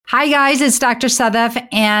Hi, guys, it's Dr. Sadaf,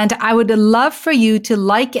 and I would love for you to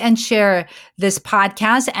like and share this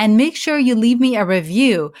podcast and make sure you leave me a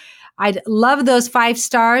review. I'd love those 5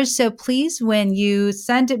 stars. So please, when you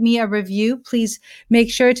send me a review, please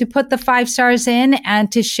make sure to put the 5 stars in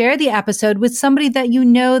and to share the episode with somebody that you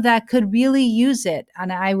know that could really use it.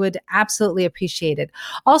 And I would absolutely appreciate it.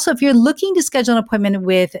 Also, if you're looking to schedule an appointment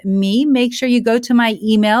with me, make sure you go to my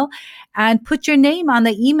email and put your name on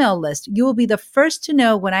the email list. You will be the first to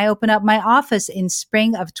know when I open up my office in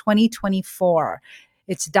spring of 2024.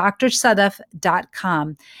 It's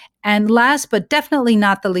drsadaf.com. And last but definitely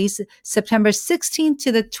not the least, September 16th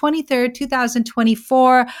to the 23rd,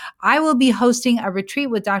 2024, I will be hosting a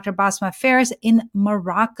retreat with Dr. Basma Faris in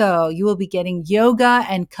Morocco. You will be getting yoga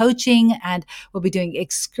and coaching, and we'll be doing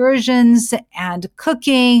excursions and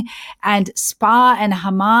cooking and spa and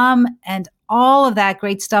hammam and all of that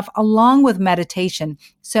great stuff along with meditation.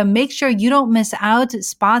 So make sure you don't miss out.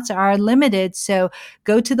 Spots are limited. So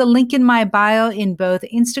go to the link in my bio in both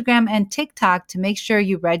Instagram and TikTok to make sure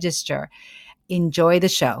you register. Enjoy the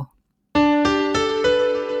show.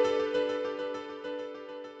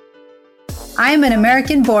 I am an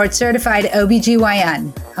American board certified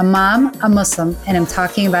OBGYN, a mom, a Muslim, and I'm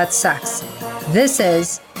talking about sex. This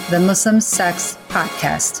is the Muslim Sex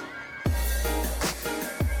Podcast.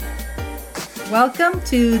 Welcome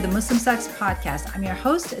to the Muslim Sex Podcast. I'm your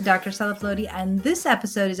host, Dr. Sadaf Lodi, and this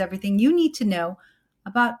episode is everything you need to know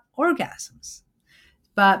about orgasms.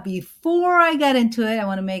 But before I get into it, I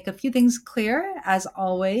want to make a few things clear. As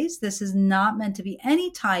always, this is not meant to be any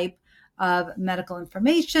type of medical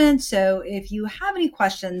information. So if you have any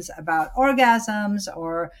questions about orgasms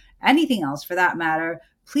or anything else for that matter,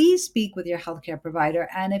 please speak with your healthcare provider.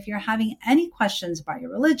 And if you're having any questions about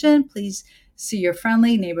your religion, please see your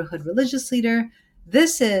friendly neighborhood religious leader.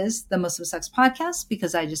 This is the Muslim Sex Podcast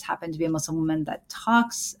because I just happen to be a Muslim woman that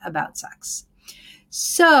talks about sex.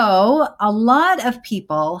 So a lot of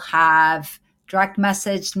people have direct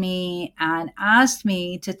messaged me and asked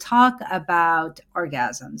me to talk about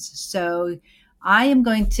orgasms. So I am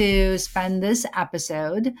going to spend this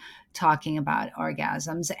episode talking about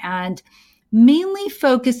orgasms and mainly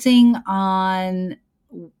focusing on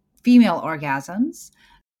female orgasms.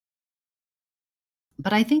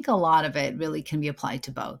 But I think a lot of it really can be applied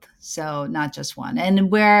to both. So not just one. And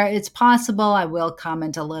where it's possible, I will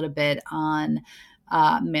comment a little bit on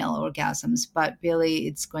male orgasms, but really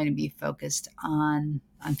it's going to be focused on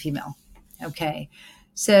female. Okay.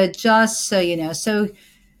 So just so you know, so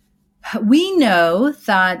we know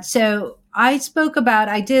that, so I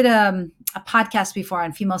did a podcast before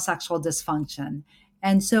on female sexual dysfunction.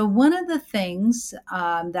 And so one of the things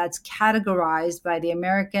that's categorized by the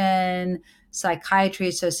American Psychiatry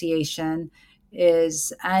Association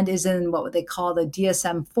is in what they call the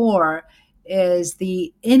DSM-4 is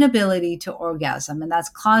the inability to orgasm. And that's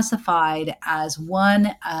classified as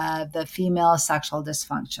one of the female sexual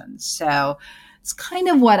dysfunctions. So it's kind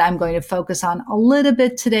of what I'm going to focus on a little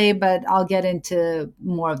bit today, but I'll get into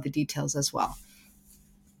more of the details as well.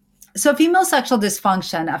 So female sexual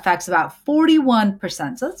dysfunction affects about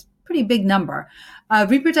 41%. So that's a pretty big number.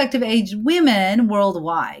 Reproductive age women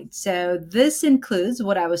worldwide. So this includes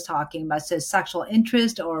what I was talking about. So sexual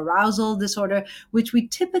interest or arousal disorder, which we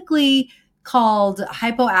typically called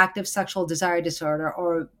hypoactive sexual desire disorder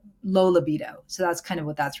or low libido. So that's kind of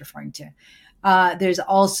what that's referring to. There's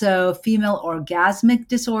also female orgasmic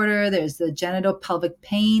disorder. There's the genital pelvic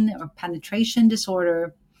pain or penetration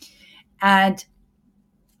disorder. And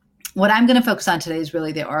what I'm going to focus on today is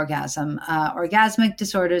really the orgasmic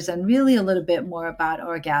disorders, and really a little bit more about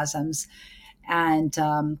orgasms and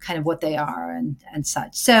kind of what they are and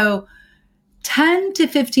such. So 10 to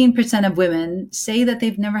 15% of women say that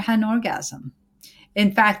they've never had an orgasm.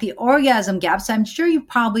 In fact, the orgasm gap, so I'm sure you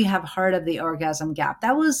probably have heard of the orgasm gap.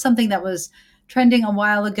 That was something that was trending a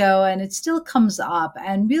while ago, and it still comes up.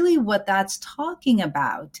 And really what that's talking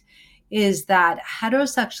about is that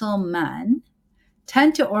heterosexual men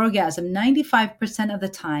tend to orgasm 95% of the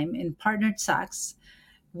time in partnered sex,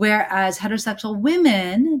 whereas heterosexual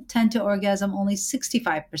women tend to orgasm only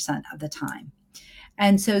 65% of the time.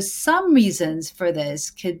 And so some reasons for this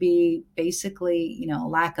could be basically,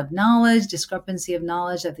 lack of knowledge, discrepancy of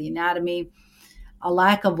knowledge of the anatomy, a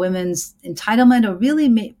lack of women's entitlement, or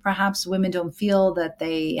really perhaps women don't feel that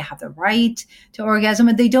they have the right to orgasm,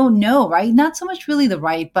 and they don't know, right? Not so much really the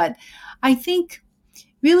right, but I think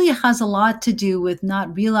really has a lot to do with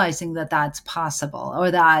not realizing that that's possible, or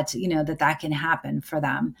that, that can happen for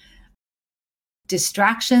them.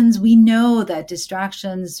 Distractions, we know that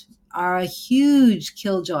distractions are a huge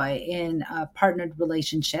killjoy in a partnered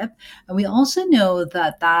relationship. And we also know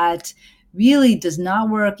that really does not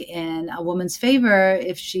work in a woman's favor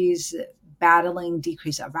if she's battling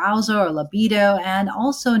decreased arousal or libido, and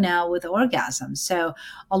also now with orgasms. So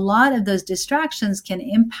a lot of those distractions can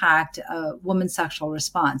impact a woman's sexual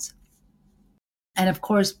response. And of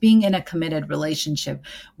course, being in a committed relationship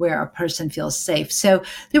where a person feels safe. So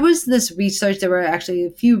there was this research, there were actually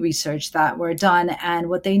a few research that were done. And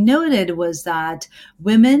what they noted was that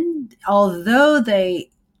women, although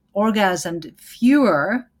they orgasmed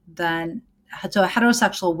fewer than, so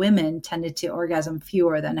heterosexual women tended to orgasm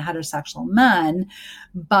fewer than heterosexual men,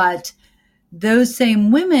 but those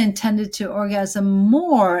same women tended to orgasm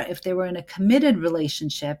more if they were in a committed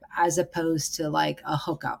relationship as opposed to like a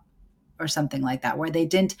hookup or something like that, where they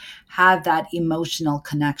didn't have that emotional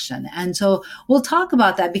connection. And so we'll talk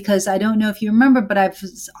about that, because I don't know if you remember, but I've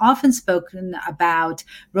often spoken about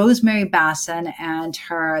Rosemary Basson and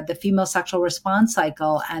the female sexual response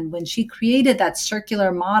cycle. And when she created that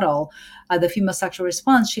circular model of the female sexual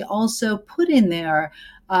response, she also put in there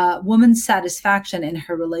woman's satisfaction in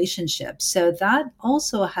her relationship. So that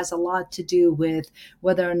also has a lot to do with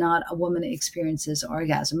whether or not a woman experiences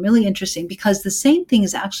orgasm. Really interesting, because the same thing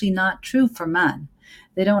is actually not true for men.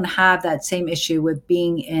 They don't have that same issue with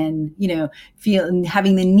being in,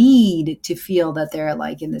 having the need to feel that they're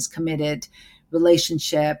like in this committed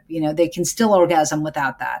relationship. They can still orgasm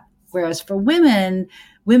without that. Whereas for women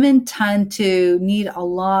tend to need a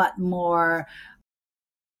lot more.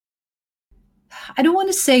 I don't want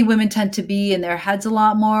to say women tend to be in their heads a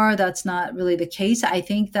lot more. That's not really the case. I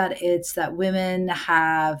think that it's that women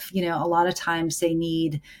have, a lot of times they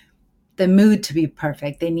need the mood to be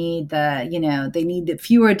perfect. They need they need the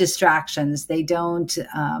fewer distractions. They don't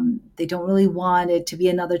really want it to be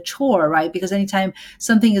another chore, right? Because anytime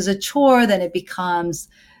something is a chore, then it becomes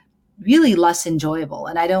really less enjoyable.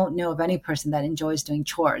 And I don't know of any person that enjoys doing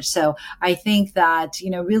chores. So I think that,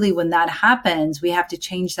 really when that happens, we have to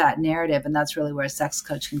change that narrative. And that's really where a sex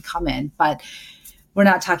coach can come in. But we're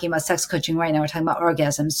not talking about sex coaching right now. We're talking about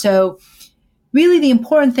orgasm. So really the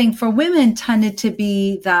important thing for women tended to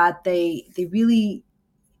be that they really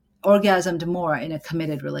orgasmed more in a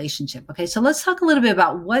committed relationship. Okay. So let's talk a little bit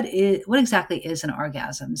about what exactly is an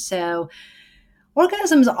orgasm. So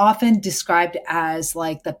orgasm is often described as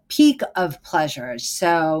like the peak of pleasure.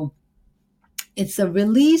 So it's a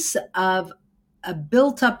release of a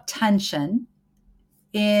built up tension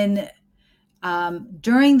in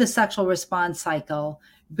during the sexual response cycle,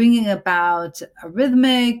 bringing about a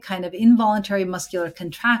rhythmic kind of involuntary muscular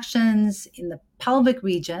contractions in the pelvic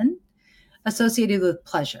region associated with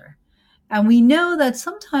pleasure. And we know that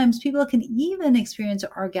sometimes people can even experience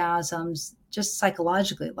orgasms just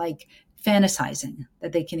psychologically, like fantasizing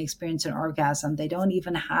that they can experience an orgasm. They don't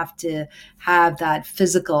even have to have that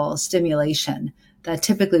physical stimulation that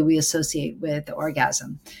typically we associate with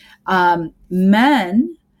orgasm.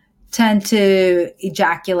 Men tend to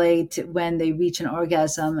ejaculate when they reach an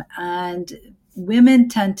orgasm, and women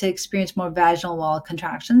tend to experience more vaginal wall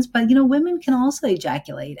contractions, but women can also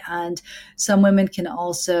ejaculate, and some women can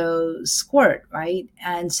also squirt, right?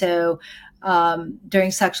 And so during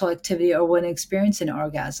sexual activity or when experiencing an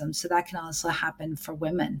orgasm, so that can also happen for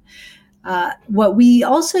women. What we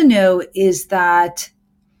also know is that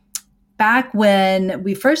back when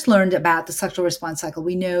we first learned about the sexual response cycle,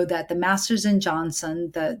 we know that the Masters and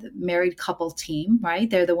Johnson, the married couple team, right?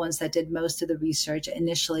 They're the ones that did most of the research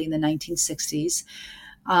initially in the 1960s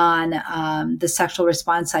on the sexual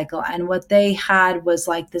response cycle. And what they had was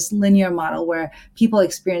like this linear model where people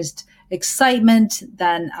experienced excitement,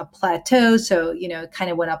 then a plateau. So, it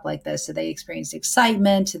kind of went up like this. So they experienced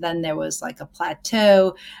excitement, then there was like a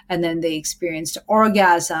plateau, and then they experienced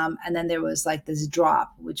orgasm. And then there was like this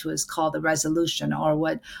drop, which was called the resolution, or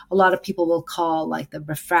what a lot of people will call like the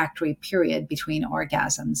refractory period between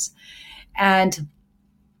orgasms. And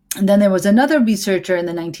then there was another researcher in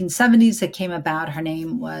the 1970s that came about. Her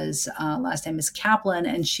name was, last name is Kaplan,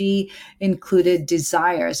 and she included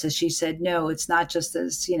desire. So she said, no, it's not just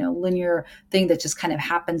this, linear thing that just kind of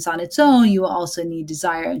happens on its own. You also need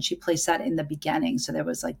desire. And she placed that in the beginning. So there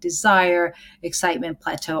was like desire, excitement,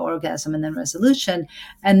 plateau, orgasm, and then resolution.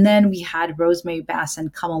 And then we had Rosemary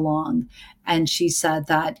Basson come along, and she said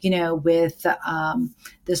that, with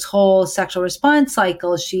this whole sexual response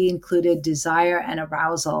cycle, she included desire and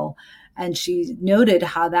arousal. And she noted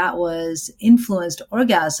how that was influenced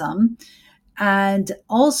orgasm. And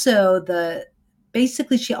also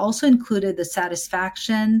basically she also included the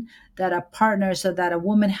satisfaction that a partner, so that a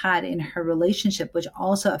woman had in her relationship, which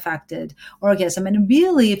also affected orgasm. And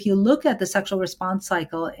really, if you look at the sexual response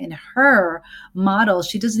cycle in her model,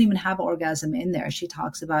 she doesn't even have orgasm in there. She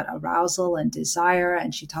talks about arousal and desire,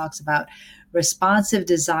 and she talks about responsive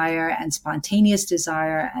desire and spontaneous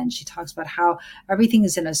desire. And she talks about how everything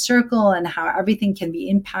is in a circle and how everything can be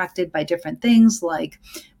impacted by different things like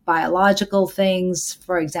biological things.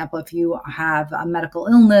 For example, if you have a medical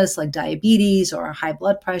illness like diabetes or high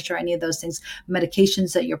blood pressure, any of those things,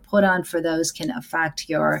 medications that you're put on for those can affect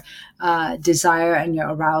your desire and your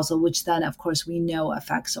arousal, which then, of course, we know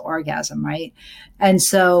affects orgasm, right? And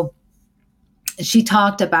so she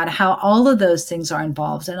talked about how all of those things are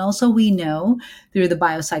involved. And also we know through the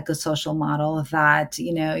biopsychosocial model that,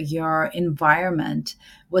 your environment,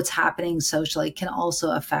 what's happening socially can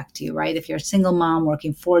also affect you, right? If you're a single mom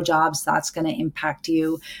working 4 jobs, that's going to impact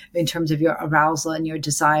you in terms of your arousal and your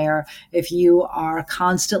desire. If you are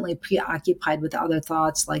constantly preoccupied with other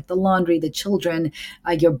thoughts like the laundry, the children,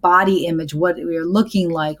 your body image, what you're looking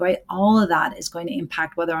like, right? All of that is going to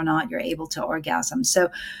impact whether or not you're able to orgasm. So,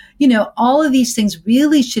 all of these things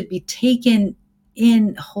really should be taken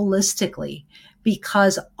in holistically,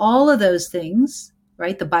 because all of those things,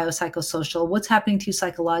 right? The biopsychosocial, what's happening to you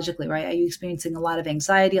psychologically, right? Are you experiencing a lot of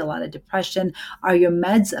anxiety, a lot of depression? Are your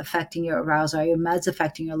meds affecting your arousal? Are your meds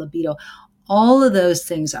affecting your libido? All of those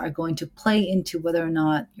things are going to play into whether or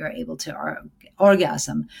not you're able to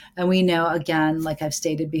orgasm. And we know, again, like I've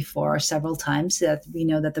stated before several times, that we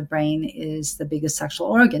know that the brain is the biggest sexual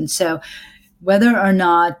organ. So whether or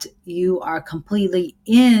not you are completely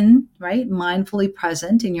mindfully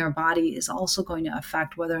present in your body is also going to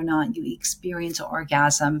affect whether or not you experience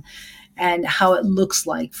orgasm and how it looks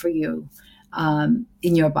like for you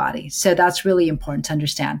in your body. So that's really important to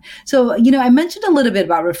understand. So, I mentioned a little bit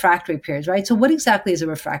about refractory periods, right? So what exactly is a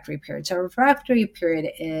refractory period? So a refractory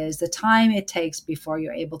period is the time it takes before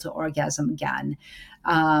you're able to orgasm again.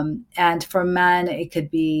 And for men, it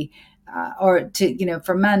could be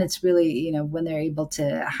for men, it's really, when they're able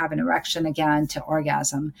to have an erection again to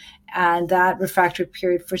orgasm. And that refractory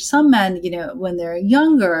period for some men, when they're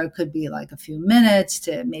younger, it could be like a few minutes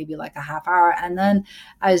to maybe like a half hour. And then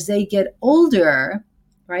as they get older,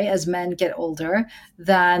 right, as men get older,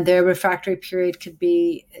 then their refractory period could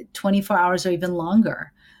be 24 hours or even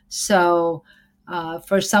longer. So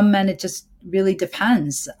for some men, it just really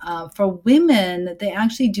depends. For women, they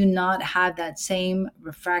actually do not have that same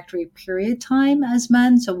refractory period time as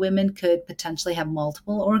men. So women could potentially have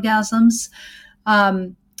multiple orgasms,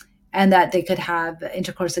 and that they could have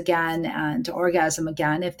intercourse again and orgasm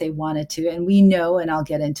again if they wanted to. And we know, and I'll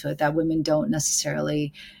get into it, that women don't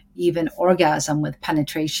necessarily even orgasm with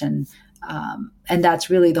penetration. And that's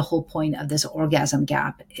really the whole point of this orgasm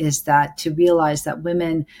gap, is that to realize that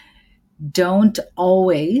women don't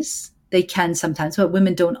always, they can sometimes, but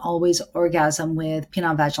women don't always orgasm with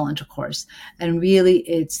penile-vaginal intercourse. And really,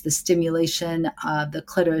 it's the stimulation of the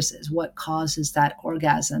clitoris is what causes that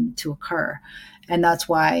orgasm to occur. And that's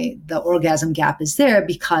why the orgasm gap is there,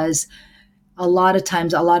 because a lot of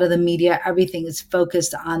times, a lot of the media, everything is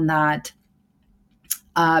focused on that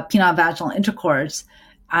penile-vaginal intercourse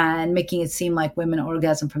and making it seem like women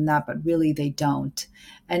orgasm from that, but really they don't.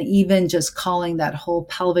 And even just calling that whole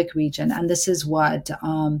pelvic region. And this is what,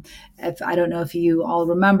 if I don't know if you all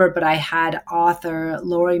remember, but I had author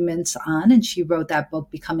Lori Mintz on, and she wrote that book,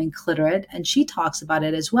 Becoming Clitorate. And she talks about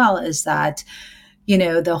it as well, is that,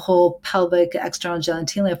 the whole pelvic external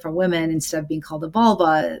genitalia for women, instead of being called the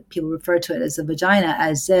vulva, people refer to it as the vagina,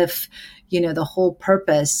 as if, the whole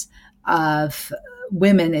purpose of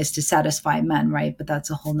women is to satisfy men, right? But that's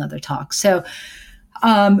a whole nother talk. So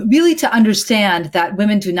really to understand that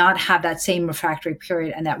women do not have that same refractory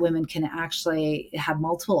period and that women can actually have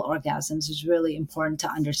multiple orgasms is really important to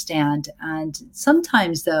understand. And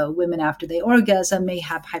sometimes, though, women after they orgasm may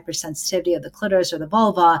have hypersensitivity of the clitoris or the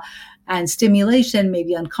vulva, and stimulation may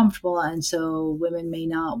be uncomfortable. And so women may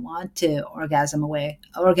not want to orgasm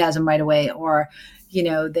right away, or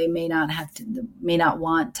they may not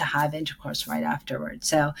want to have intercourse right afterwards.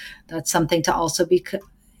 So that's something to also be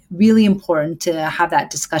really important to have that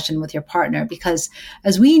discussion with your partner, because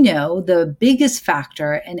as we know, the biggest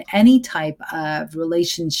factor in any type of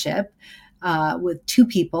relationship with two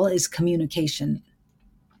people is communication.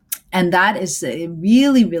 And that is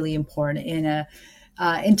really, really important in a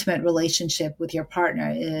intimate relationship with your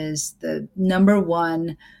partner. Is the number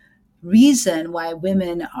one reason why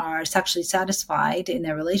women are sexually satisfied in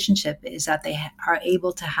their relationship is that they are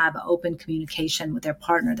able to have open communication with their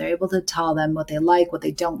partner. They're able to tell them what they like, what they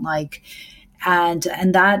don't like. And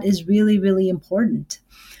that is really, really important.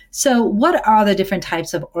 So what are the different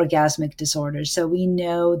types of orgasmic disorders? So we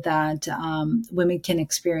know that women can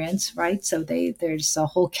experience, right? So there's a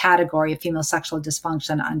whole category of female sexual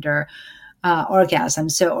dysfunction under orgasm.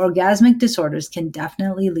 So orgasmic disorders can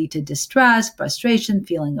definitely lead to distress, frustration,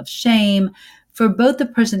 feeling of shame, for both the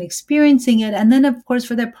person experiencing it and then, of course,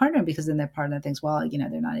 for their partner, because then their partner thinks, well,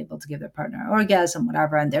 they're not able to give their partner orgasm,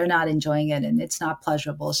 whatever, and they're not enjoying it and it's not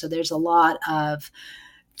pleasurable. So there's a lot of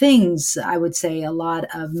things, I would say, a lot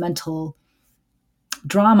of mental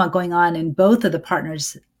drama going on in both of the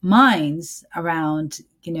partners' minds around,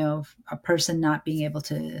 a person not being able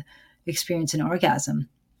to experience an orgasm.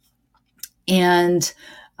 And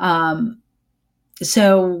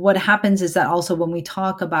so what happens is that also when we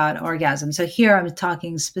talk about orgasm, so here I'm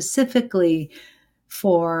talking specifically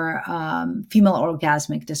for female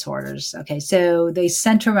orgasmic disorders. Okay, so they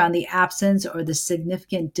center around the absence or the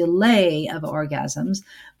significant delay of orgasms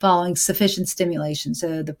following sufficient stimulation.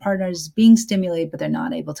 So the partner is being stimulated, but they're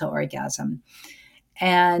not able to orgasm.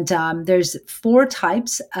 And there's 4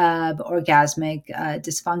 types of orgasmic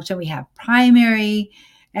dysfunction. We have primary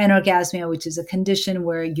anorgasmia, which is a condition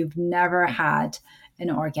where you've never had an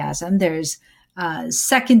orgasm. There's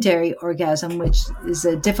secondary orgasm, which is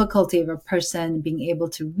a difficulty of a person being able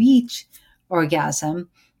to reach orgasm,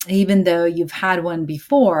 even though you've had one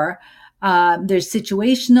before. There's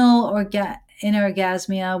situational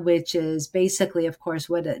anorgasmia, which is basically, of course,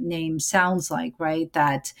 what a name sounds like, right?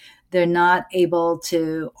 That they're not able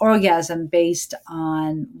to orgasm based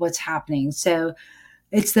on what's happening. So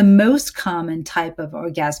it's the most common type of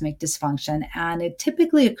orgasmic dysfunction, and it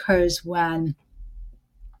typically occurs when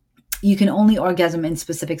you can only orgasm in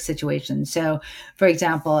specific situations. So, for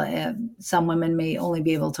example, some women may only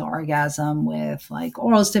be able to orgasm with like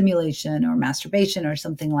oral stimulation or masturbation or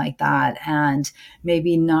something like that, and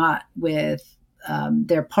maybe not with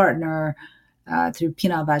their partner through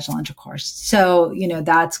penile vaginal intercourse. So,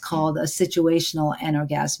 that's called a situational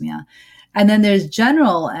anorgasmia. And then there's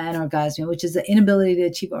general anorgasmia, which is the inability to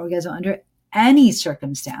achieve orgasm under any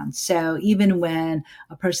circumstance. So even when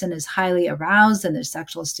a person is highly aroused and their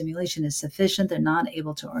sexual stimulation is sufficient, they're not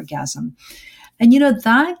able to orgasm. And,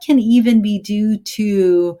 that can even be due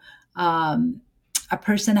to a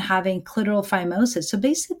person having clitoral phimosis. So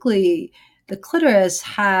basically, the clitoris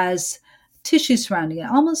has tissue surrounding it,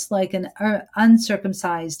 almost like an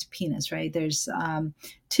uncircumcised penis, right? There's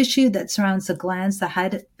tissue that surrounds the glands, the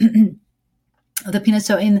head of the penis.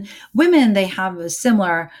 So in women, they have a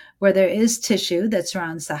similar where there is tissue that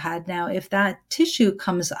surrounds the head. Now, if that tissue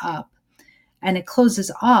comes up and it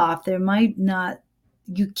closes off,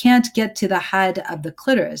 you can't get to the head of the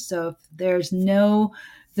clitoris. So if there's no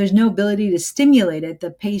ability to stimulate it,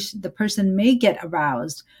 the person may get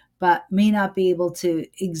aroused, but may not be able to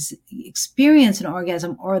experience an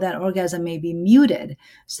orgasm, or that orgasm may be muted.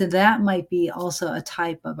 So that might be also a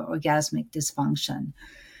type of orgasmic dysfunction.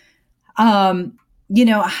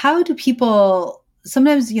 How do people,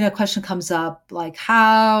 sometimes, a question comes up like,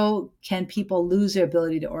 how can people lose their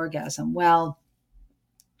ability to orgasm? Well,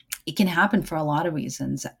 it can happen for a lot of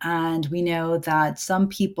reasons. And we know that some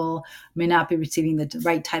people may not be receiving the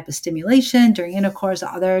right type of stimulation during intercourse.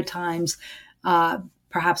 Other times,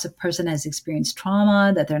 perhaps a person has experienced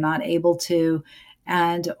trauma that they're not able to,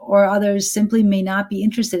 or others simply may not be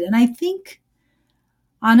interested. And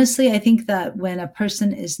honestly, I think that when a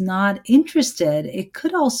person is not interested, it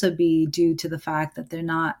could also be due to the fact that they're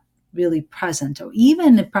not really present, or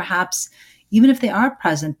even if they are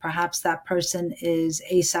present, perhaps that person is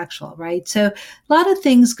asexual, right? So a lot of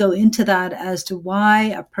things go into that as to why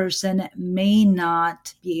a person may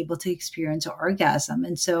not be able to experience orgasm.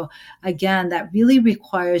 And so again, that really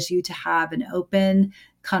requires you to have an open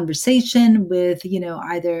conversation with,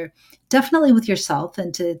 either definitely with yourself,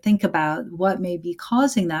 and to think about what may be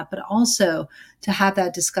causing that, but also to have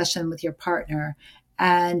that discussion with your partner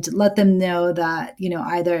and let them know that,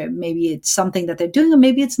 either maybe it's something that they're doing, or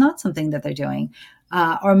maybe it's not something that they're doing.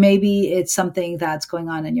 Or maybe it's something that's going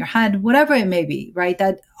on in your head, whatever it may be, right?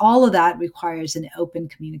 That all of that requires an open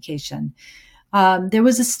communication. There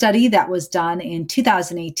was a study that was done in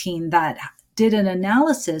 2018 that did an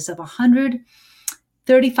analysis of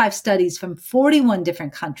 135 studies from 41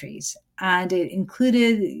 different countries. And it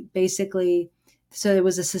included so there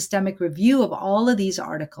was a systemic review of all of these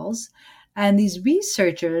articles. And these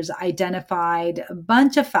researchers identified a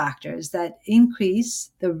bunch of factors that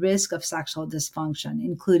increase the risk of sexual dysfunction,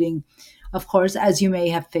 including, of course, as you may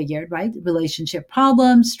have figured, right? Relationship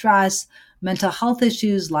problems, stress, mental health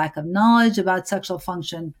issues, lack of knowledge about sexual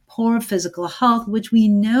function, poor physical health, which we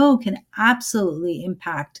know can absolutely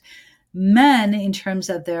impact men in terms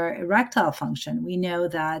of their erectile function. We know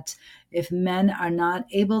that if men are not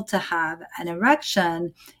able to have an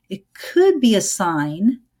erection, it could be a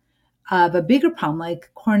sign of a bigger problem like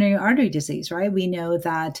coronary artery disease, right? We know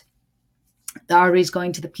that the arteries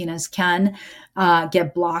going to the penis can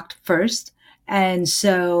get blocked first. And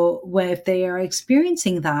so if they are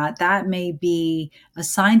experiencing that, that may be a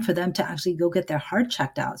sign for them to actually go get their heart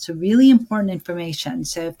checked out. So really important information.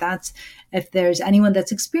 So if there's anyone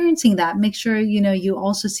that's experiencing that, make sure, you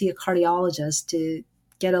also see a cardiologist to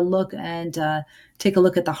get a look and take a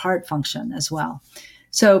look at the heart function as well.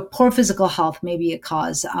 So poor physical health may be a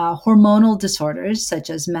cause, hormonal disorders such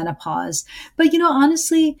as menopause. But,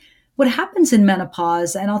 honestly, what happens in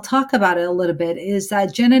menopause, and I'll talk about it a little bit, is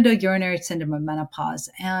that genitourinary syndrome of menopause.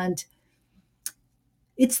 And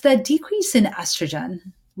it's the decrease in estrogen,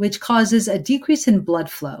 which causes a decrease in blood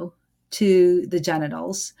flow to the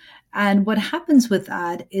genitals. And what happens with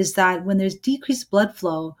that is that when there's decreased blood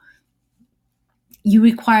flow, you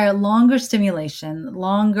require longer stimulation,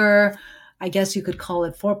 longer, I guess you could call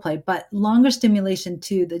it foreplay, but longer stimulation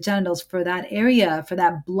to the genitals for that area, for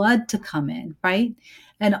that blood to come in, right?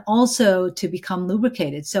 And also to become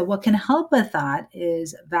lubricated. So what can help with that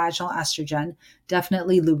is vaginal estrogen,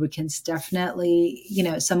 definitely lubricants, definitely,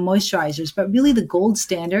 some moisturizers, but really the gold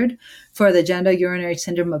standard for the genitourinary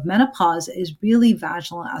syndrome of menopause is really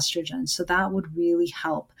vaginal estrogen. So that would really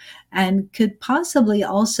help and could possibly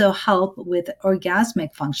also help with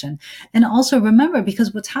orgasmic function. And also remember,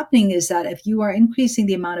 because what's happening is that if you are increasing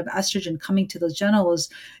the amount of estrogen coming to those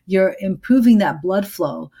genitals, you're improving that blood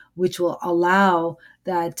flow, which will allow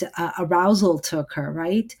that arousal to occur,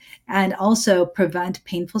 right? And also prevent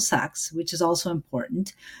painful sex, which is also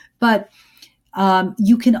important. But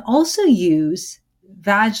you can also use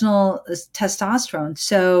vaginal testosterone.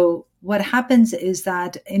 So what happens is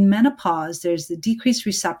that in menopause, there's the decreased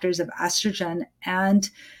receptors of estrogen and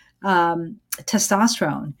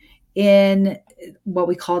testosterone in what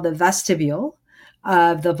we call the vestibule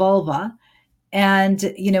of the vulva. And,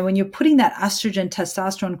 when you're putting that estrogen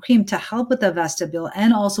testosterone cream to help with the vestibule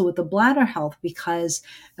and also with the bladder health, because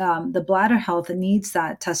the bladder health needs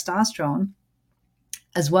that testosterone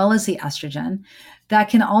as well as the estrogen, that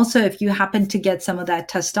can also, if you happen to get some of that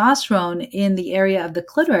testosterone in the area of the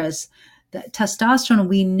clitoris, that testosterone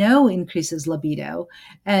we know increases libido.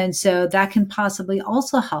 And so that can possibly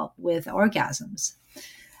also help with orgasms.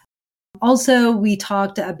 Also, we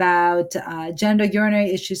talked about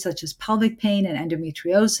genitourinary issues such as pelvic pain and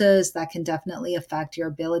endometriosis that can definitely affect your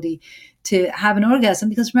ability to have an orgasm.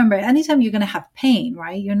 Because remember, anytime you're going to have pain,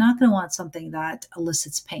 right, you're not going to want something that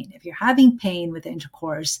elicits pain. If you're having pain with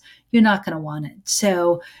intercourse, you're not going to want it.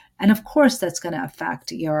 So, and of course, that's going to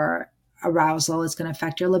affect your arousal. It's going to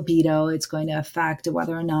affect your libido. It's going to affect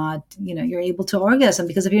whether or not, you're able to orgasm.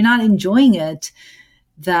 Because if you're not enjoying it,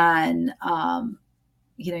 then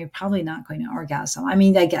you're probably not going to orgasm. I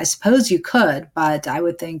mean, I suppose you could, but I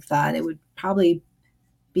would think that it would probably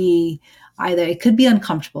be either it could be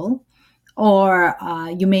uncomfortable or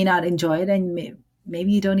you may not enjoy it and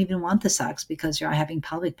maybe you don't even want the sex because you're having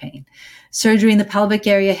pelvic pain. Surgery in the pelvic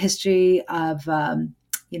area, history of,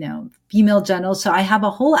 female genitals. So I have a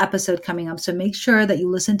whole episode coming up. So make sure that you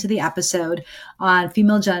listen to the episode on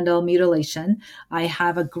female genital mutilation. I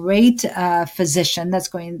have a great physician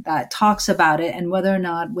that talks about it and whether or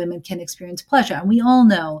not women can experience pleasure. And we all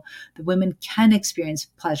know that women can experience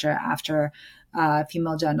pleasure after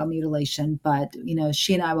female genital mutilation, but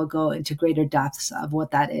she and I will go into greater depths of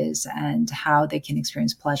what that is and how they can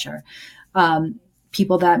experience pleasure.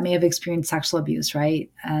 People that may have experienced sexual abuse, right?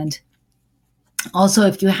 And also,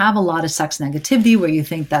 if you have a lot of sex negativity where you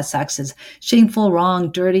think that sex is shameful,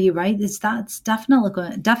 wrong, dirty, right? That's definitely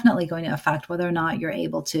going to affect whether or not you're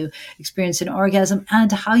able to experience an orgasm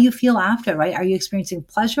and how you feel after, right? Are you experiencing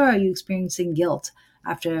pleasure? Or are you experiencing guilt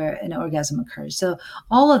after an orgasm occurs? So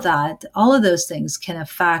all of those things can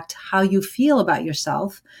affect how you feel about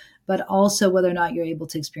yourself, but also whether or not you're able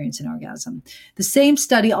to experience an orgasm. The same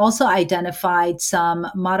study also identified some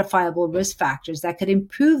modifiable risk factors that could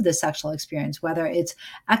improve the sexual experience, whether it's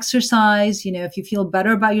exercise. If you feel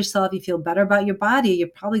better about yourself, you feel better about your body, you're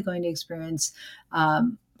probably going to experience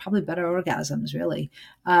probably better orgasms, really.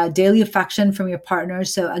 Daily affection from your partner.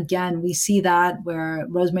 So again, we see that where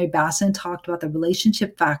Rosemary Basson talked about the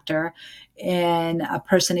relationship factor in a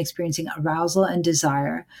person experiencing arousal and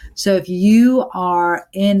desire. So if you are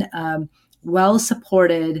in a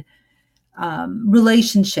well-supported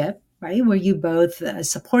relationship, right, where you both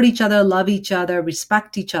support each other, love each other,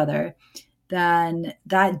 respect each other, then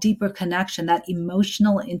that deeper connection, that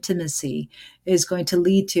emotional intimacy is going to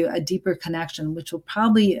lead to a deeper connection, which will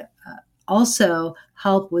probably also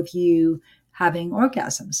help with you having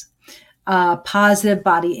orgasms. Positive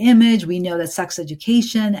body image. We know that sex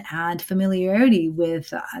education and familiarity with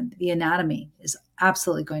the anatomy is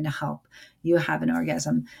absolutely going to help you have an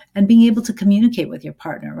orgasm and being able to communicate with your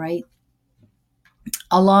partner, right?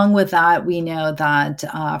 Along with that, we know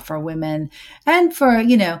that for women and for,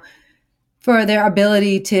 for their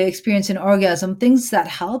ability to experience an orgasm, things that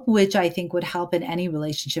help, which I think would help in any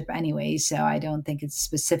relationship anyway. So I don't think it's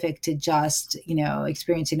specific to just,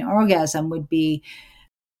 experiencing an orgasm, would be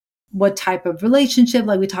what type of relationship,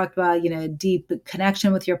 like we talked about, deep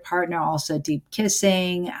connection with your partner, also deep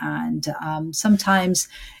kissing. And sometimes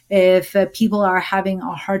if people are having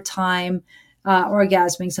a hard time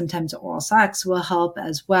orgasming, sometimes oral sex will help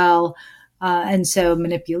as well. And so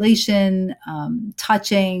manipulation,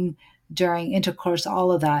 touching during intercourse,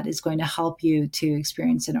 all of that is going to help you to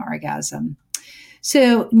experience an orgasm.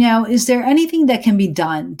 So now, is there anything that can be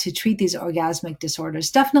done to treat these orgasmic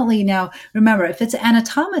disorders? Definitely. Now, remember, if it's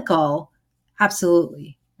anatomical,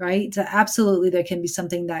 absolutely, right? So absolutely, there can be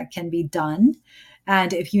something that can be done.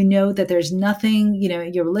 And if you know that there's nothing,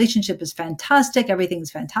 your relationship is fantastic,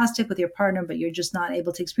 everything's fantastic with your partner, but you're just not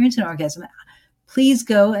able to experience an orgasm, please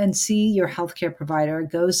go and see your healthcare provider.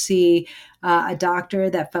 Go see a doctor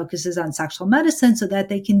that focuses on sexual medicine so that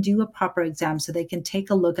they can do a proper exam, so they can take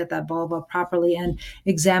a look at that vulva properly and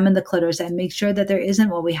examine the clitoris and make sure that there isn't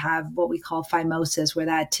what we call phimosis, where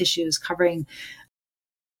that tissue is covering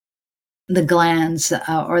the glands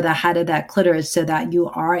or the head of that clitoris, so that you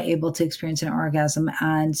are able to experience an orgasm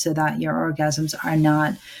and so that your orgasms are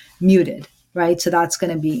not muted, right? So that's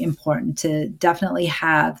going to be important to definitely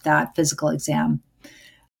have that physical exam.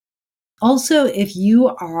 Also, if you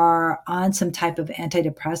are on some type of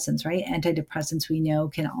antidepressants, right? Antidepressants we know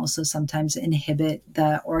can also sometimes inhibit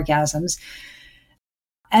the orgasms.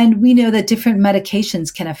 And we know that different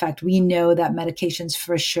medications can affect. We know that medications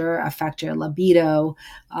for sure affect your libido.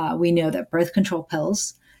 We know that birth control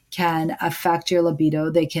pills can affect your libido.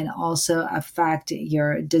 They can also affect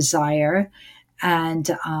your desire. And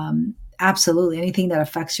absolutely, anything that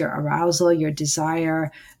affects your arousal, your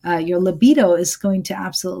desire, your libido is going to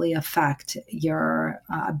absolutely affect your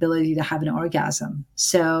ability to have an orgasm.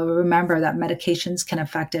 So remember that medications can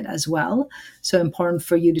affect it as well. So important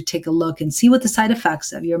for you to take a look and see what the side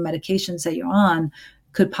effects of your medications that you're on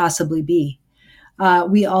could possibly be.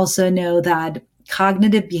 We also know that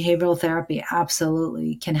cognitive behavioral therapy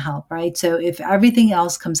absolutely can help, right? So if everything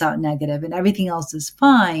else comes out negative and everything else is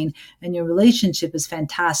fine and your relationship is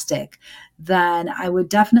fantastic, then I would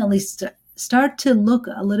definitely start to look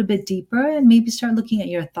a little bit deeper and maybe start looking at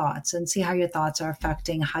your thoughts and see how your thoughts are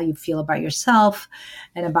affecting how you feel about yourself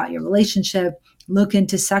and about your relationship. Look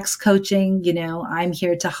into sex coaching. I'm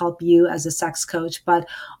here to help you as a sex coach, but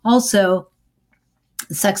also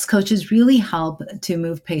sex coaches really help to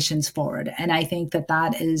move patients forward. And I think that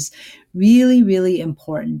that is really, really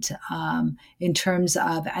important in terms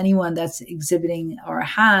of anyone that's exhibiting or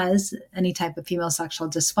has any type of female sexual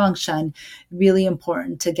dysfunction, really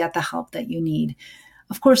important to get the help that you need.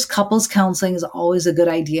 Of course, couples counseling is always a good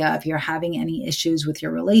idea if you're having any issues with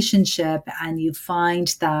your relationship and you find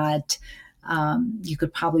that you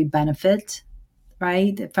could probably benefit,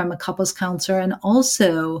 right, from a couples counselor. And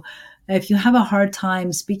also, if you have a hard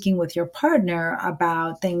time speaking with your partner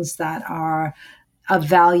about things that are of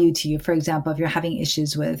value to you, for example, if you're having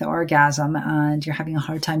issues with orgasm and you're having a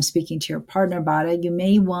hard time speaking to your partner about it, you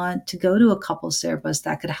may want to go to a couples therapist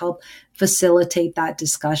that could help facilitate that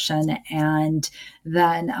discussion. And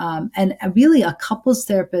then, and really a couples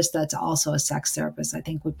therapist that's also a sex therapist, I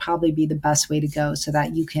think would probably be the best way to go, so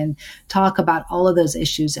that you can talk about all of those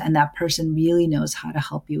issues and that person really knows how to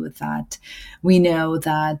help you with that. We know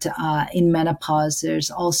that in menopause,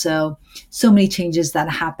 there's also so many changes that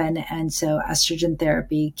happen. And so estrogen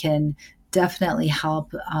therapy can definitely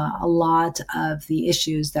help a lot of the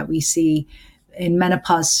issues that we see in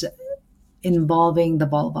menopause involving the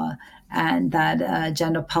vulva and that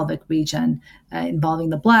genitopelvic region, involving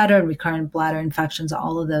the bladder and recurrent bladder infections,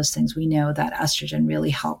 all of those things. We know that estrogen really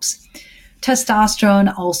helps.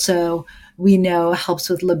 Testosterone also, we know, helps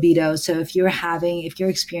with libido. So if you're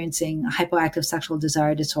experiencing a hypoactive sexual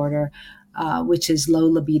desire disorder, which is low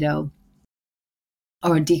libido,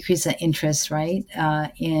 or a decrease in interest, right?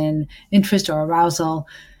 In interest or arousal,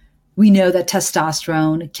 we know that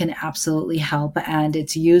testosterone can absolutely help, and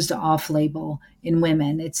it's used off label in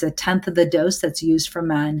women. It's a tenth of the dose that's used for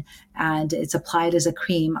men, and it's applied as a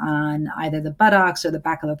cream on either the buttocks or the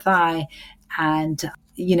back of the thigh. And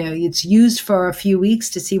it's used for a few weeks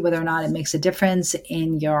to see whether or not it makes a difference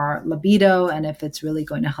in your libido and if it's really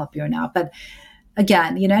going to help you or not. But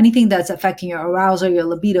again, anything that's affecting your arousal, your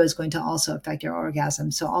libido, is going to also affect your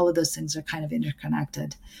orgasm. So all of those things are kind of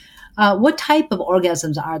interconnected. What type of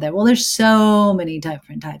orgasms are there? Well, there's so many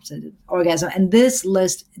different types of orgasm, and this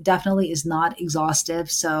list definitely is not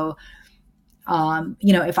exhaustive. So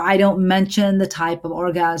If I don't mention the type of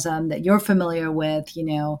orgasm that you're familiar with,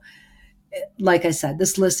 like I said,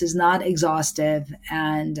 this list is not exhaustive.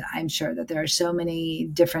 And I'm sure that there are so many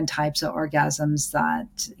different types of orgasms that,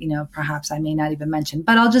 perhaps I may not even mention,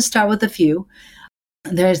 but I'll just start with a few.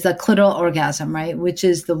 There's the clitoral orgasm, right? Which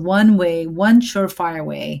is the one surefire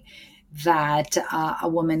way that a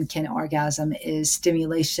woman can orgasm is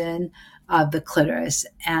stimulation of the clitoris.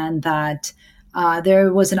 And that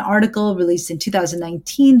there was an article released in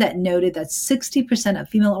 2019 that noted that 60% of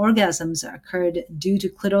female orgasms occurred due to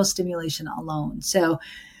clitoral stimulation alone. So,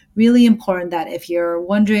 really important that if you're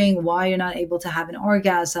wondering why you're not able to have an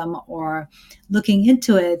orgasm or looking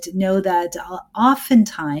into it, know that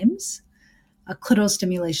oftentimes a clitoral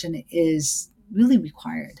stimulation is really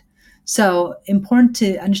required. So important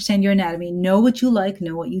to understand your anatomy, know what you like,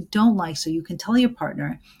 know what you don't like, so you can tell your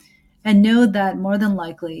partner, and know that more than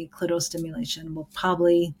likely clitoral stimulation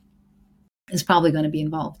is probably going to be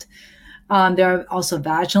involved. There are also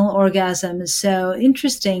vaginal orgasms. So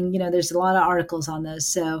interesting, there's a lot of articles on this.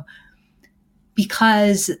 So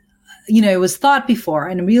because it was thought before,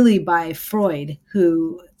 and really by Freud,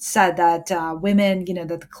 who said that women, that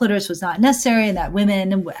the clitoris was not necessary, and that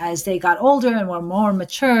women, as they got older and were more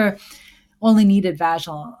mature, only needed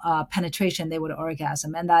vaginal penetration, they would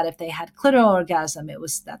orgasm, and that if they had clitoral orgasm, it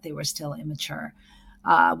was that they were still immature,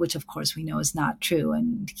 which of course we know is not true.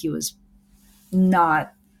 And he was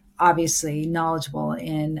not obviously knowledgeable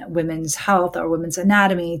in women's health or women's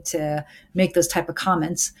anatomy to make those type of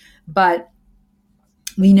comments. But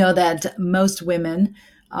we know that most women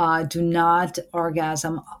do not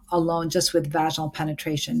orgasm alone just with vaginal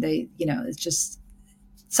penetration. It's just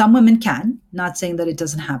some women can, not saying that it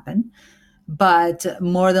doesn't happen, but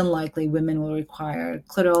more than likely women will require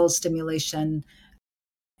clitoral stimulation,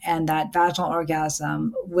 and that vaginal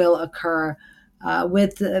orgasm will occur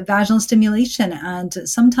with vaginal stimulation, and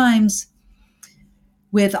sometimes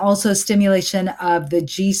with also stimulation of the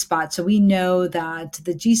G spot. So we know that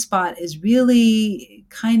the G spot is really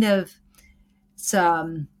kind of,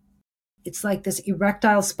 it's like this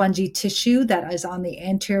erectile spongy tissue that is on the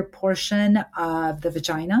anterior portion of the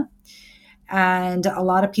vagina. And a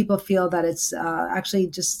lot of people feel that it's actually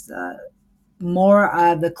just more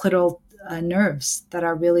of the clitoral nerves that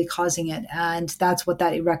are really causing it. And that's what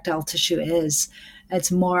that erectile tissue is.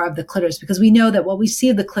 It's more of the clitoris, because we know that what we see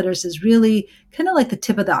of the clitoris is really kind of like the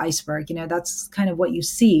tip of the iceberg. That's kind of what you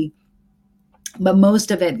see. But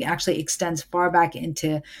most of it actually extends far back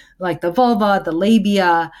into like the vulva, the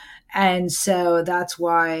labia. And so that's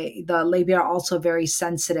why the labia are also very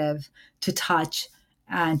sensitive to touch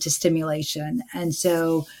and to stimulation. And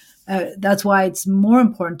so that's why it's more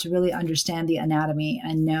important to really understand the anatomy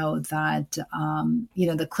and know that,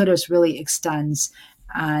 the clitoris really extends,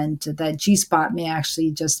 and that G spot may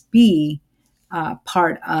actually just be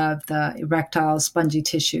part of the erectile spongy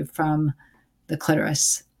tissue from the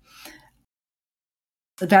clitoris.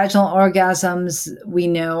 The vaginal orgasms, we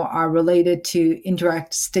know, are related to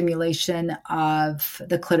indirect stimulation of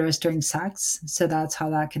the clitoris during sex. So that's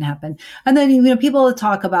how that can happen. And then, people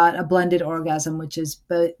talk about a blended orgasm, which is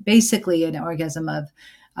basically an orgasm of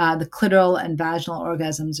the clitoral and vaginal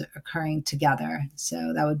orgasms occurring together.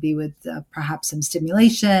 So that would be with perhaps some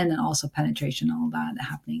stimulation and also penetration, all that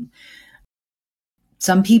happening.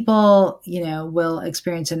 Some people, will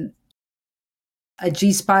experience a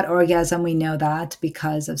G-spot orgasm. We know that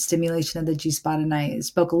because of stimulation of the G-spot, and I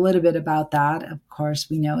spoke a little bit about that. Of course,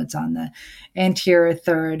 we know it's on the anterior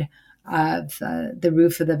third of the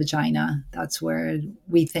roof of the vagina. That's where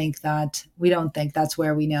we don't think that's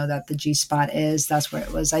where we know that the G-spot is. That's where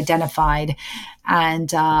it was identified.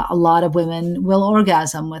 And a lot of women will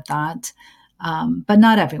orgasm with that, but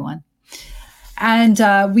not everyone. And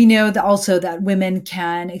we know that also that women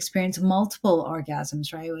can experience multiple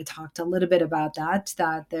orgasms, right? We talked a little bit about that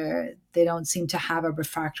they don't seem to have a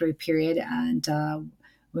refractory period, and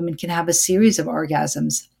women can have a series of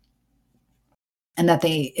orgasms. And that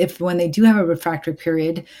when they do have a refractory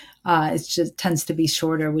period, it just tends to be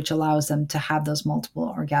shorter, which allows them to have those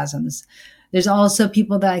multiple orgasms. There's also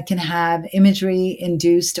people that can have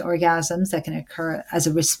imagery-induced orgasms that can occur as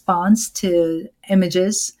a response to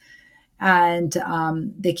images. And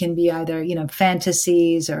they can be either,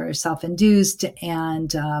 fantasies or self-induced.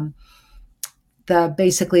 And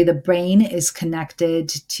basically the brain is connected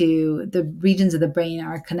to, the regions of the brain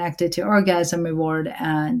are connected to orgasm reward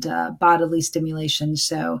and bodily stimulation.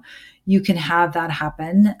 So you can have that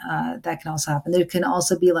happen. That can also happen. There can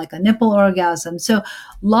also be like a nipple orgasm. So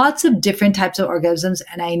lots of different types of orgasms.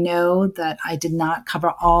 And I know that I did not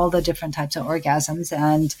cover all the different types of orgasms.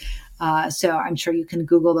 And So I'm sure you can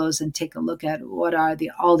Google those and take a look at what are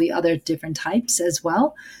all the other different types as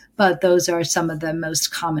well. But those are some of the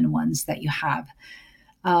most common ones that you have.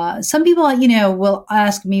 Some people, will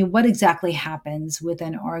ask me what exactly happens with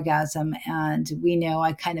an orgasm. And we know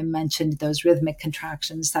I kind of mentioned those rhythmic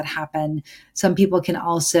contractions that happen. Some people can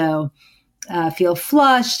also feel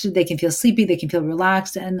flushed, they can feel sleepy, they can feel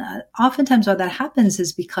relaxed. And oftentimes, what that happens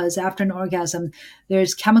is because after an orgasm,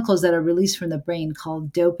 there's chemicals that are released from the brain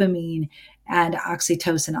called dopamine and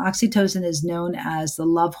oxytocin. Oxytocin is known as the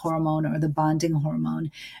love hormone or the bonding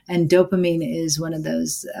hormone. And dopamine is one of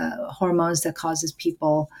those hormones that causes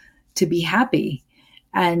people to be happy.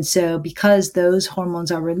 And so, because those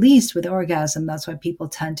hormones are released with orgasm, that's why people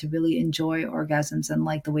tend to really enjoy orgasms and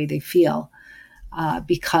like the way they feel.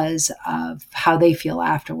 Because of how they feel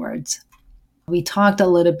afterwards. We talked a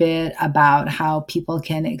little bit about how people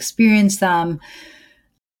can experience them.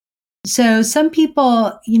 So, some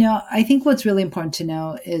people, I think what's really important to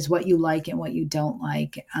know is what you like and what you don't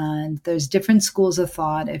like. And there's different schools of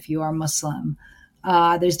thought if you are Muslim.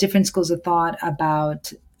 There's different schools of thought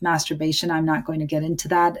about masturbation. I'm not going to get into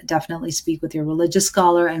that. Definitely speak with your religious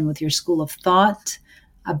scholar and with your school of thought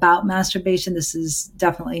about masturbation. This is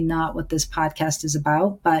definitely not what this podcast is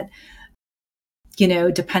about, but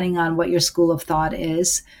depending on what your school of thought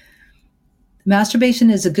is,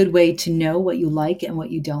 masturbation is a good way to know what you like and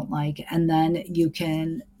what you don't like. And then you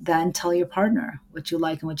can then tell your partner what you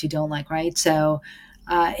like and what you don't like, right? So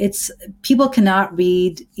it's people cannot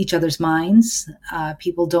read each other's minds.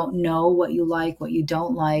 People don't know what you like, what you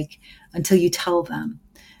don't like until you tell them.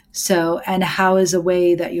 So, and how is a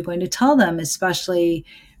way that you're going to tell them, especially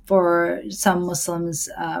for some Muslims,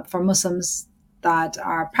 for Muslims that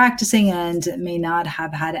are practicing and may not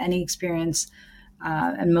have had any experience,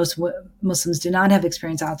 and most Muslims do not have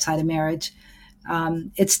experience outside of marriage.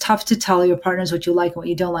 It's tough to tell your partners what you like and what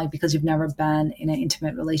you don't like because you've never been in an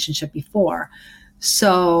intimate relationship before.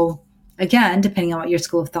 So, again, depending on what your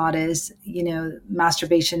school of thought is,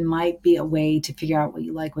 masturbation might be a way to figure out what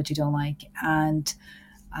you like, what you don't like. And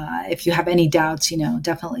if you have any doubts,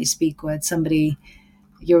 definitely speak with somebody,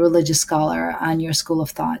 your religious scholar on your school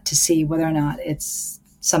of thought to see whether or not it's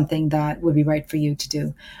something that would be right for you to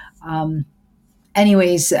do.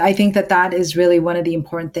 Anyways, I think that is really one of the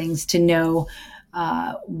important things to know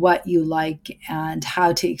what you like and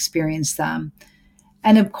how to experience them.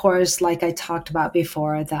 And of course, like I talked about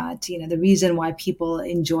before, that, the reason why people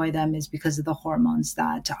enjoy them is because of the hormones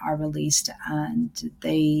that are released, and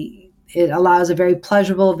it allows a very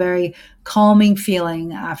pleasurable, very calming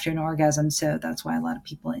feeling after an orgasm. So that's why a lot of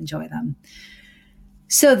people enjoy them.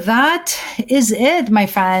 So that is it, my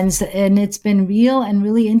friends. And it's been real and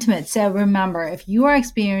really intimate. So remember, if you are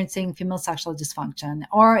experiencing female sexual dysfunction,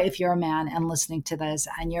 or if you're a man and listening to this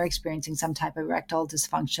and you're experiencing some type of erectile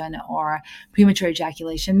dysfunction or premature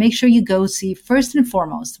ejaculation, make sure you go see, first and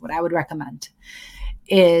foremost, what I would recommend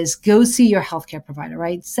is go see your healthcare provider,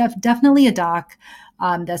 right? So definitely a doc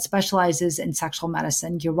that specializes in sexual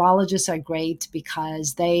medicine. Urologists are great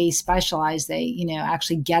because they specialize, they,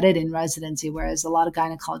 actually get it in residency, whereas a lot of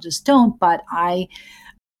gynecologists don't, but I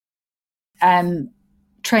am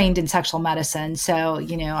trained in sexual medicine, so,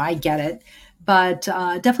 I get it. But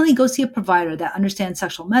definitely go see a provider that understands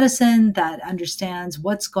sexual medicine, that understands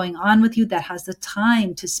what's going on with you, that has the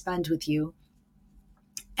time to spend with you.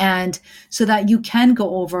 And so that you can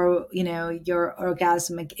go over, your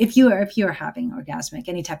orgasmic, if you're having orgasmic,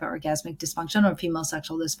 any type of orgasmic dysfunction or female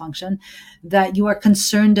sexual dysfunction that you are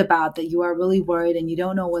concerned about, that you are really worried and you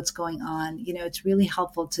don't know what's going on, it's really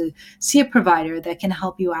helpful to see a provider that can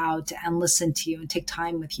help you out and listen to you and take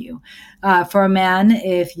time with you. For a man,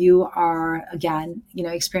 if you are, again,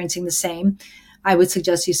 experiencing the same, I would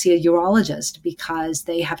suggest you see a urologist because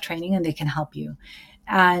they have training and they can help you.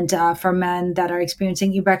 And for men that are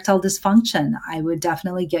experiencing erectile dysfunction, I would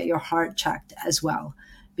definitely get your heart checked as well,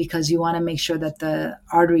 because you want to make sure that the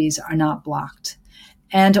arteries are not blocked.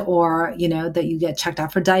 And or, that you get checked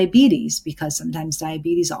out for diabetes, because sometimes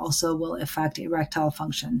diabetes also will affect erectile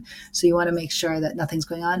function. So you want to make sure that nothing's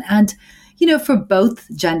going on. And, for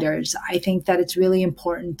both genders, I think that it's really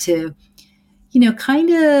important to kind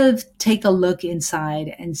of take a look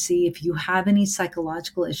inside and see if you have any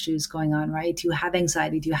psychological issues going on, right? Do you have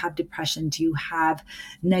anxiety? Do you have depression? Do you have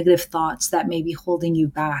negative thoughts that may be holding you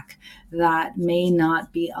back, that may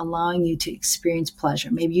not be allowing you to experience pleasure?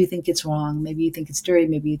 Maybe you think it's wrong. Maybe you think it's dirty.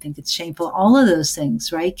 Maybe you think it's shameful. All of those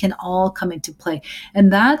things, right, can all come into play.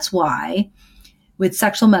 And that's why with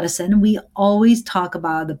sexual medicine, we always talk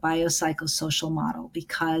about the biopsychosocial model,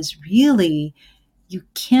 because really, you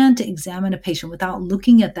can't examine a patient without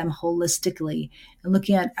looking at them holistically and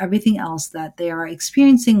looking at everything else that they are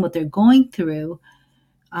experiencing, what they're going through,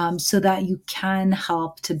 so that you can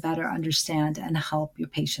help to better understand and help your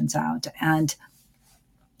patients out. And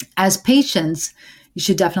as patients, you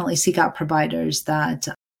should definitely seek out providers that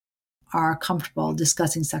are comfortable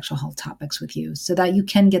discussing sexual health topics with you so that you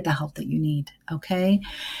can get the help that you need. Okay.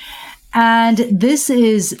 And this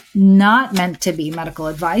is not meant to be medical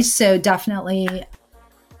advice. So definitely,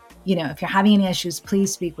 if you're having any issues,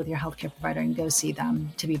 please speak with your healthcare provider and go see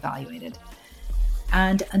them to be evaluated.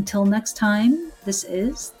 And until next time, this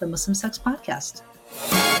is the Muslim Sex Podcast.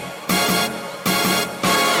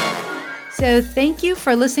 So thank you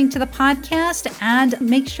for listening to the podcast, and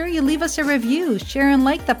make sure you leave us a review, share and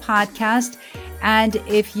like the podcast. And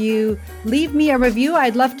if you leave me a review,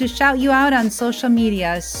 I'd love to shout you out on social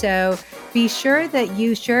media. So be sure that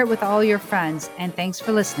you share it with all your friends. And thanks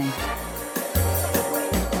for listening.